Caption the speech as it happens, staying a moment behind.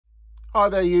Hi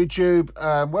there YouTube,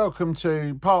 welcome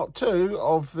to part 2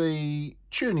 of the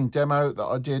tuning demo that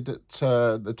I did at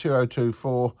the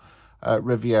 2024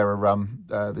 Riviera Run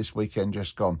this weekend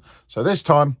just gone. So this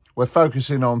time we're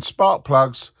focusing on spark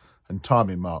plugs and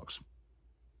timing marks.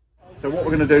 So what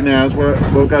we're going to do now is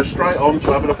we'll go straight on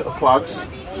to have a look at the plugs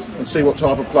and see what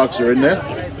type of plugs are in there.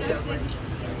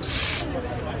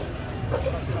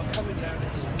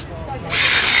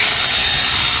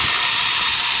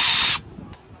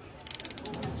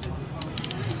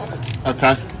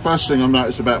 Okay, first thing I've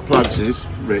noticed about plugs is,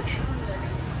 Rich.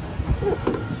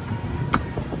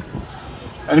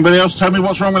 Anybody else tell me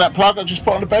what's wrong with that plug I just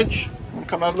put on the bench?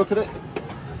 Come and have a look at it.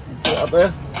 Put it up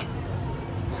there.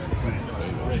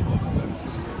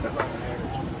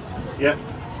 Yeah.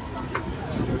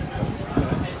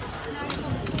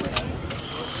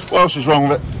 What else is wrong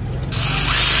with it?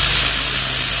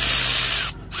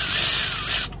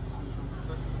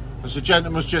 As the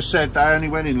gentleman's just said, they only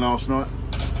went in last night.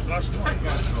 Last night?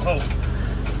 Oh.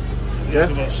 Yeah?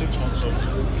 About 6 months old.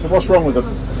 So what's wrong with them?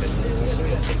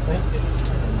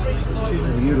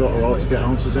 You lot are hard to get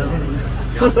answers out of.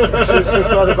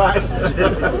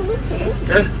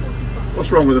 Okay.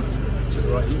 What's wrong with them?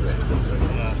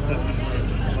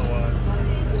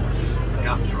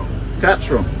 Cap's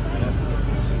wrong.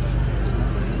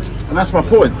 And that's my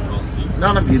point.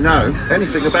 None of you know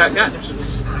anything about gaps.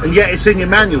 And yet it's in your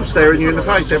manual staring you in the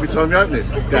face every time you open it.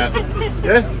 Gap.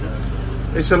 Yeah?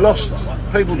 It's a lost.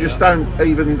 People just don't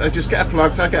even, they just get a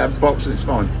plug, take it out of the box and it's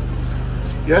fine.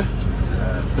 Yeah?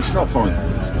 It's not fine.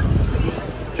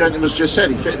 Gentleman's just said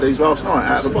he fitted these last night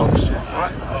out of the box.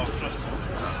 Right?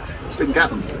 Didn't gap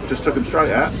them, just took them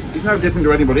straight out. He's no different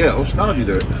to anybody else, none of you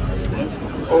do it.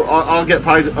 Or I'll get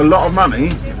paid a lot of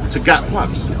money to gap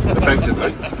plugs,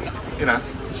 effectively. You know,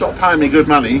 stop paying me good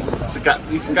money to gap,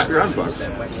 you can gap your own plugs.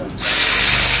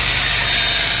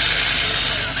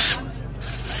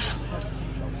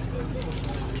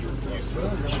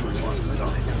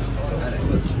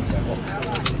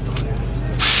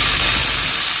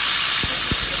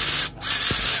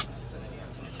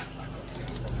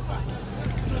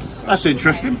 That's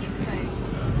interesting. Got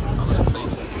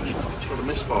a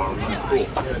misfire on that floor.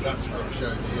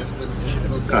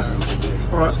 Okay.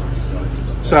 Alright.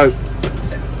 So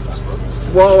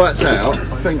while that's out,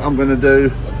 I think I'm gonna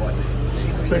do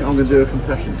a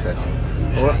compression test.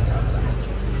 Alright.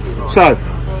 So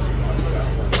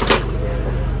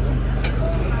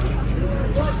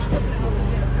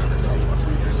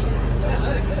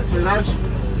see those?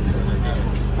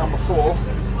 Number 4.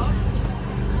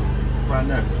 Brand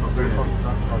new.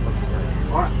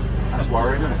 Alright, that's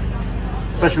worrying, isn't it?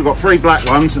 Especially we've got 3 black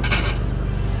ones and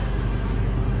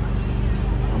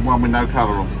 1 with no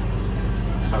colour on.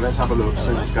 So let's have a look,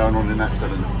 see what's going on in that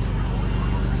cylinder.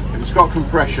 If it's got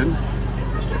compression,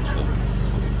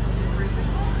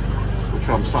 which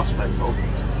I'm suspect of.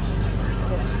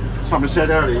 Someone said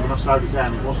earlier when I slowed it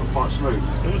down it wasn't quite smooth.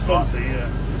 It was bumpy, yeah.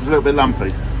 It was a little bit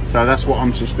lumpy. So that's what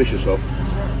I'm suspicious of.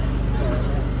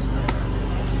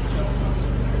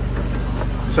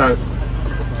 So,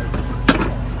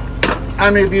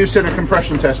 how many of you seen a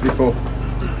compression test before?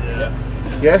 Yeah.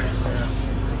 Yeah?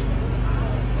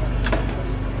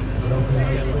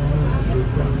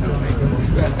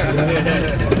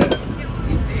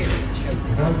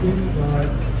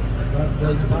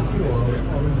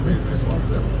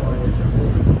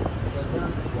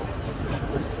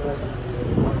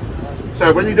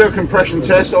 So when you do a compression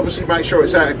test, obviously make sure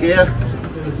it's out of gear.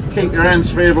 Keep your hands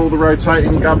free of all the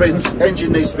rotating gubbins.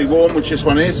 Engine needs to be warm, which this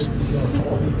one is.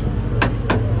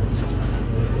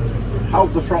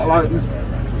 Hold the throttle open,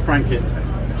 crank it.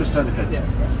 Just turn the key. Yeah.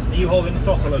 Are you holding the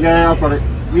throttle open? Yeah, I've got it.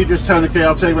 You just turn the key,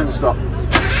 I'll tell you when to stop.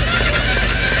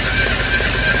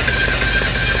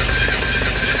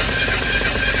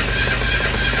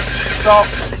 Stop.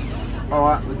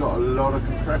 Alright, we've got a lot of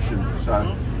compression, so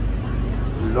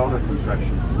a lot of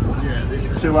compression.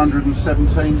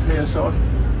 217 psi.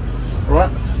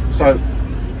 Alright, so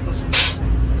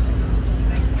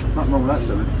nothing wrong with that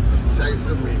cylinder. Say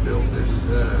somebody built this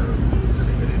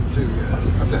in 2 years.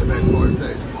 I don't know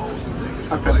 5,000 miles and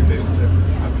things. Okay.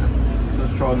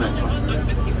 Let's try the next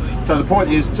one. So the point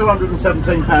is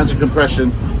 217 pounds of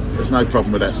compression, there's no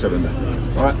problem with that cylinder.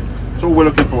 Alright, that's all we're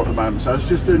looking for at the moment. So let's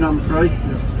just do number 3.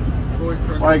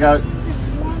 Yeah. Away you go.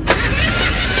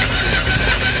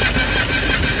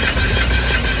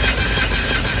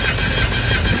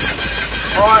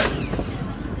 Alright,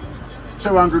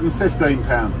 £215,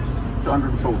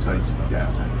 214, yeah.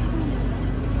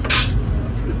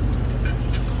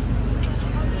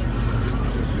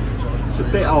 It's a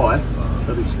bit high,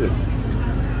 but it's good.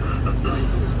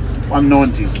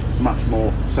 190 is much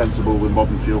more sensible with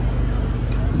modern fuel.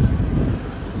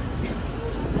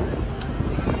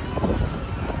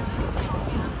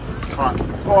 Right,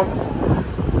 go on.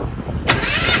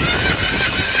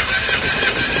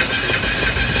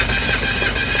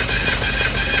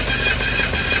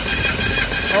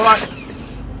 All right.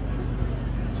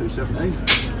 217.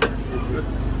 Good.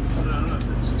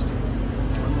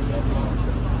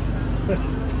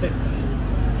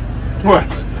 Well,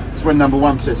 it's when number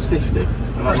one says 50. And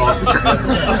I'm like,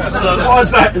 why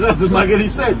is that? It doesn't make any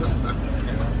sense.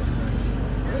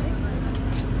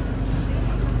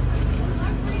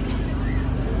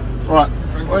 Right,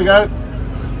 there you go.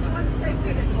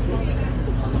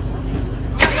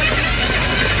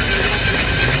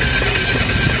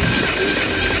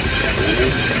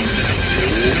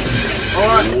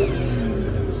 Alright.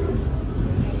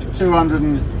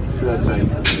 213.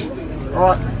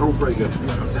 Alright, all pretty good.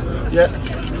 Yeah.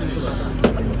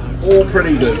 All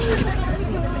pretty good.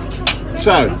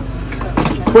 So,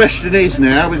 question is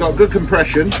now, we've got good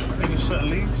compression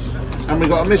and we've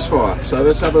got a misfire. So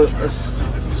let's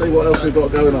see what else we've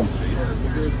got going on.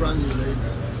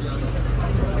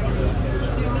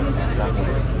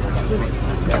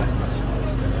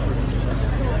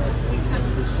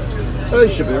 So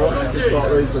these should be alright. These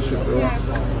start reads, they should be alright.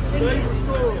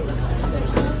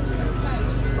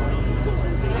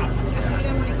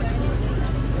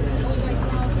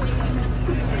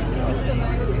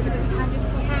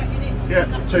 Yeah,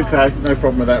 2K, no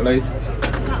problem with that lead.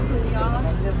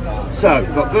 So,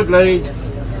 we've got good lead.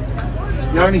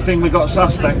 The only thing we've got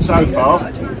suspect so far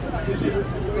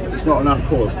is not enough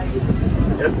coil.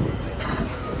 Yep.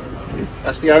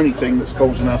 That's the only thing that's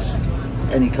causing us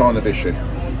any kind of issue.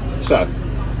 So,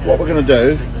 what we're going to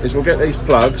do is we'll get these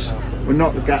plugs, we'll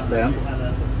knock the gap down,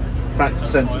 back to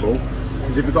sensible,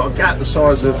 because if you've got a gap the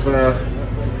size of,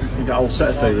 you've got a whole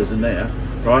set of feelers in there,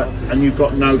 right, and you've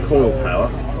got no coil power,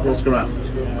 what's going to happen?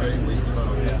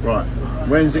 Right,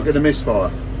 when's it going to misfire?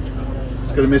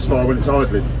 It's going to misfire when it's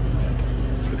idling,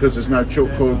 because there's no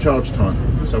coil charge time.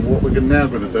 So what we're now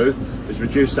going to do is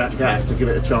reduce that gap to give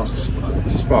it a chance to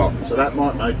spark. So that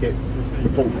might make it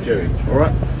report for duty,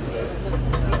 alright?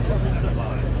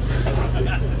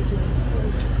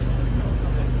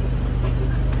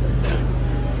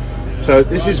 So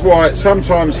this is why it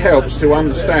sometimes helps to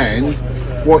understand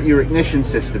what your ignition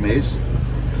system is,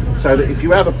 so that if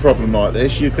you have a problem like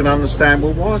this, you can understand,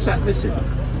 well, why is that missing?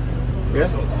 Yeah?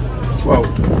 Well,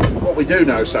 what we do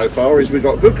know so far is we've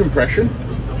got good compression.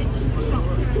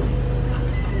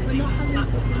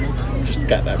 Just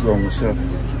got that wrong myself,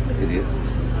 idiot.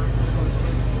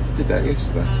 Did that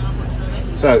yesterday.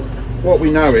 So, what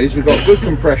we know is we've got good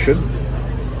compression.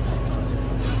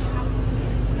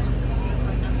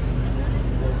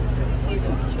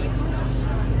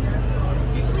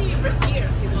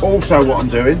 Also what I'm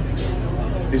doing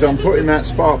is I'm putting that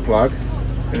spark plug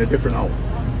in a different hole.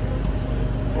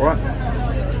 Alright?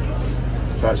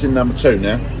 So it's in number 2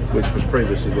 now, which was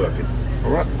previously working.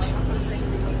 Alright?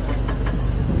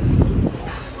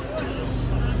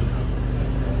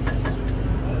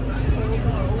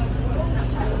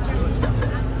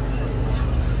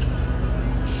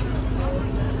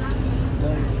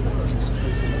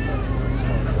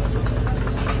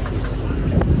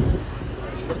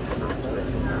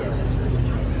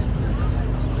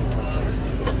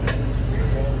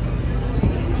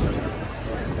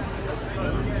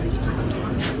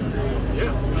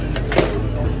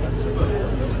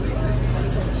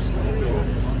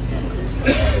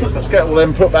 Let's get all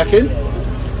them put back in.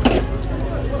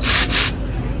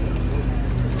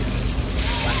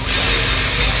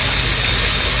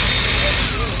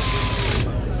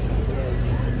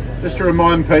 Just to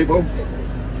remind people,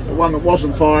 the one that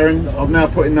wasn't firing, I've now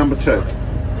put in number 2.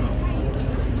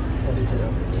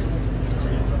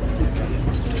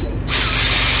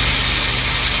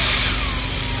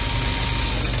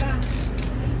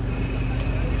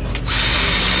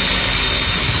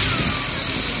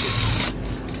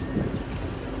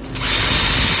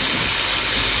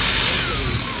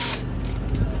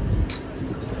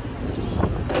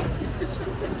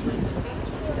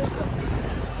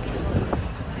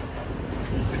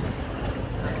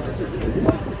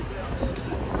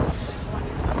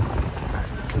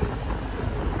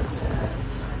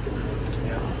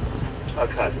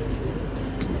 Okay.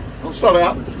 I'll start it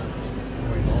up.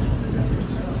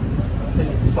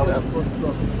 Start it up.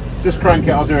 Just crank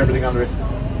it, I'll do everything under it.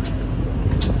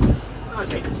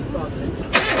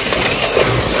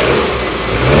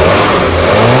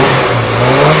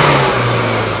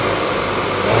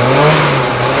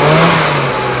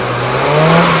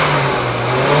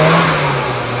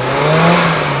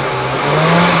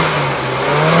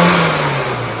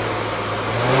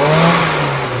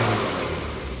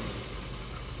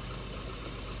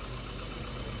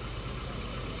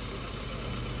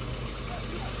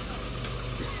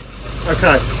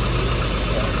 Okay.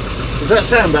 Does that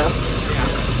sound better?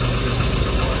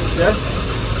 Yeah?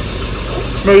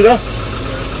 Smoother?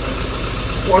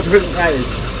 What do you think that is?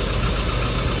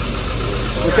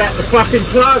 We got the fucking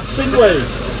plugs, didn't we?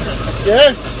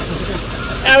 Yeah?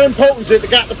 How important is it to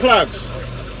get the plugs?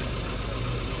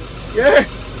 Yeah?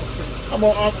 I'm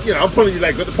pulling your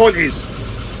leg, but the point is,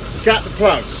 get the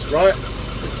plugs, right?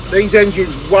 These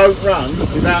engines won't run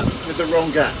with the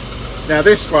wrong gap. Now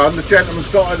this one, the gentleman's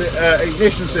got an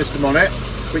ignition system on it,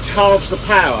 which halves the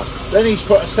power. Then he's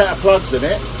put a set of plugs in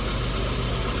it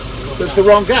that's the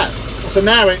wrong gap. So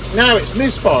now it's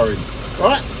misfiring,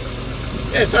 right?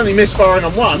 Yeah, it's only misfiring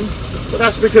on one, but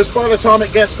that's because by the time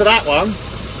it gets to that one,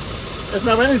 there's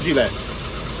no energy left.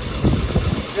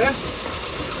 Yeah?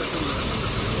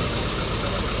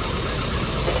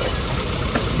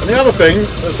 And the other thing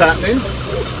that's happening,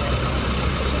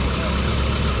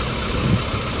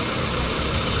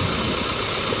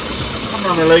 I'm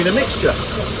running a leaner mixture.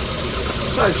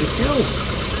 Saves your fuel.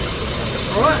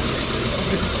 Alright?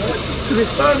 Because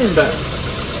it's burning better.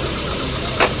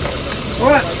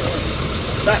 Alright?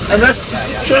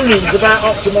 Tuning's about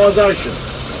optimisation.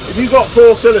 If you've got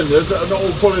 4 cylinders that are not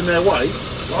all pulling their weight,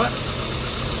 right,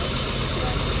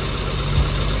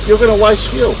 you're going to waste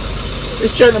fuel.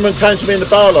 This gentleman came to me in the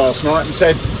bar last night and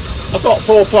said, I've got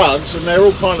 4 plugs and they're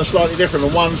all kind of slightly different,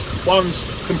 and one's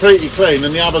completely clean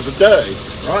and the others are dirty,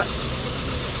 right?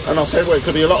 And I said, well, it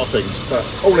could be a lot of things, but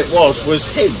all it was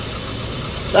him.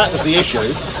 That was the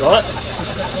issue, right?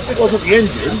 It wasn't the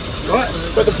engine, right?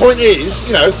 But the point is,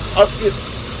 yeah,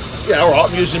 all right,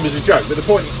 I'm using him as a joke, but the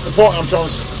point I'm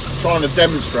trying to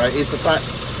demonstrate is the fact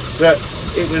that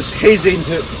it was his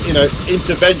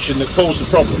intervention that caused the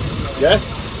problem. Yeah,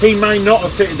 he may not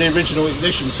have fitted the original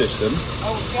ignition system,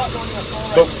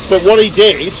 but what he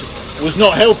did was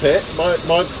not help it by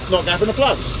not gapping the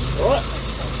plugs. All right.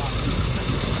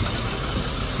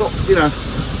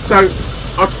 So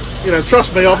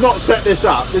trust me, I've not set this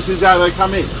up. This is how they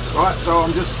come in, right? So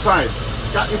I'm just saying,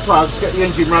 get your plugs, get the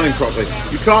engine running properly.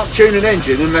 You can't tune an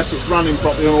engine unless it's running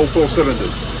properly on all 4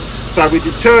 cylinders. So we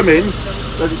determine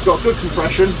that it's got good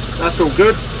compression. That's all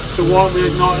good. So why aren't we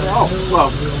igniting it off? Well,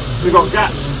 we've got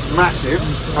gaps massive,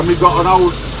 and we've got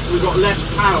less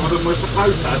power than we're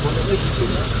supposed to have.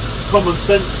 Common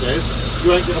sense says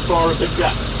you ain't going to fire a big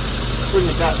gap. Bring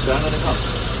the gaps down and it comes.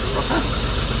 Okay.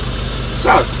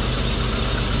 So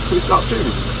we start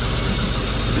tuning.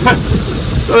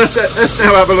 So let's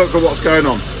now have a look at what's going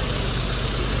on.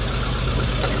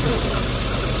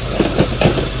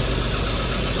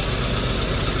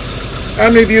 How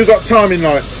many of you got timing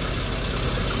lights?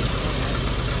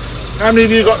 How many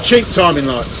of you got cheap timing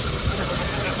lights?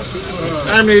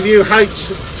 How many of you hate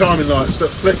timing lights that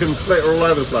flick and flicker all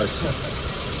over the place?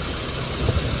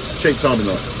 Cheap timing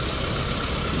light.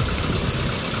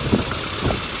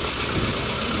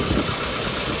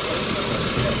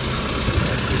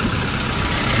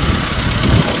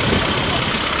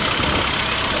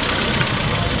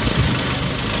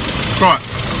 Right,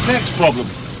 next problem.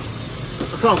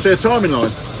 I can't see a timing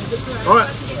line. Right?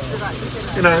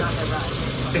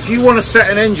 If you want to set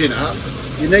an engine up,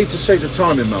 you need to see the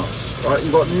timing marks. Right?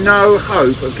 You've got no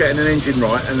hope of getting an engine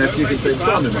right unless you can see the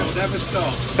timing marks. Never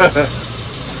stop.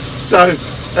 So,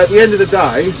 at the end of the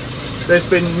day, there's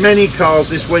been many cars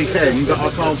this weekend that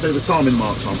I can't see the timing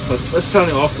marks on. But let's turn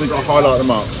it off. We've got to highlight the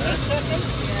marks.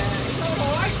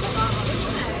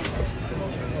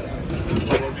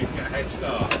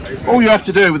 All you have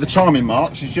to do with the timing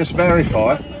marks is just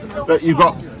verify that you've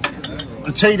got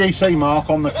the TDC mark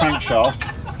on the crankshaft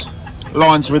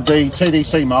lines with the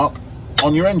TDC mark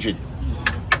on your engine.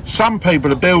 Some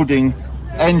people are building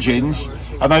engines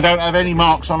and they don't have any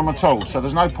marks on them at all, so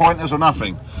there's no pointers or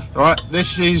nothing. Right?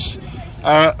 This is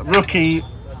a rookie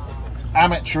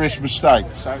amateurish mistake.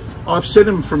 So I've seen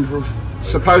them from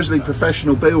supposedly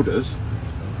professional builders.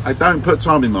 They don't put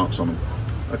timing marks on them.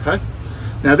 Okay?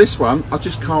 Now this one, I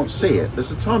just can't see it.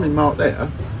 There's a timing mark there,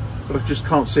 but I just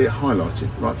can't see it highlighted,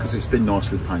 right? Because it's been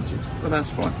nicely painted, but that's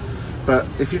fine. But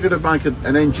if you're going to make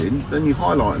an engine, then you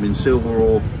highlight them in silver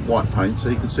or white paint so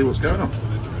you can see what's going on.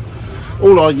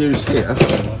 All I use here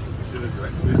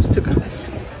is tippers.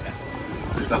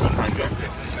 It does the same job.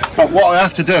 But what I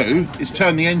have to do is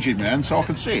turn the engine round so I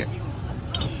can see it.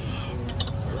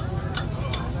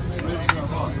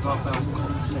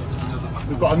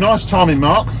 We've got a nice timing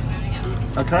mark.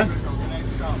 Okay,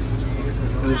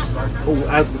 all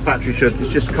as the factory should. It's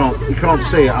just you can't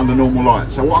see it under normal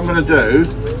light. So what I'm going to do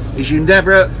is you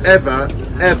never ever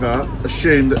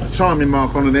assume that the timing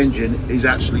mark on an engine is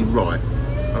actually right.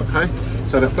 Okay,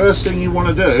 so the first thing you want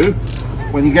to do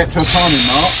when you get to a timing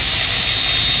mark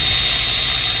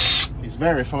is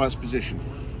verify its position.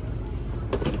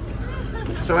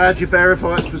 So how do you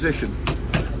verify its position?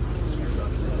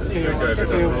 See,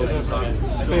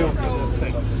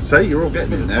 you're all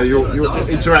getting it now. You're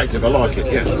interactive. I like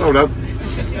it. Yeah, hold on.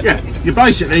 Yeah, you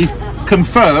basically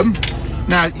confirm.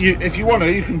 Now, if you want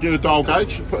to, you can do a dial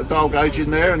gauge. You put a dial gauge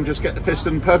in there and just get the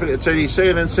piston perfectly at TDC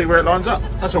and then see where it lines up.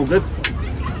 That's all good.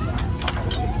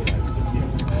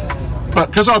 But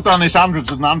because I've done this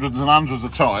hundreds and hundreds and hundreds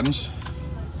of times,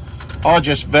 I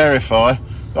just verify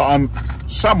that I'm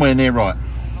somewhere near right.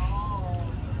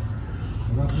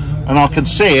 And I can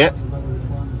see it.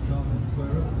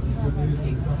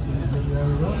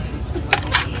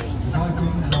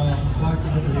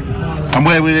 And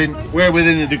we're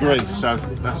within a degree, so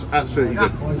that's absolutely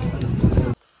good.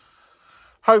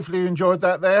 Hopefully you enjoyed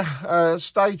that there.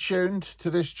 Stay tuned to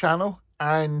this channel,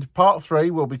 and part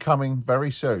 3 will be coming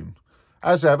very soon.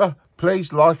 As ever,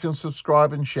 please like and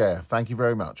subscribe and share. Thank you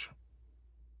very much.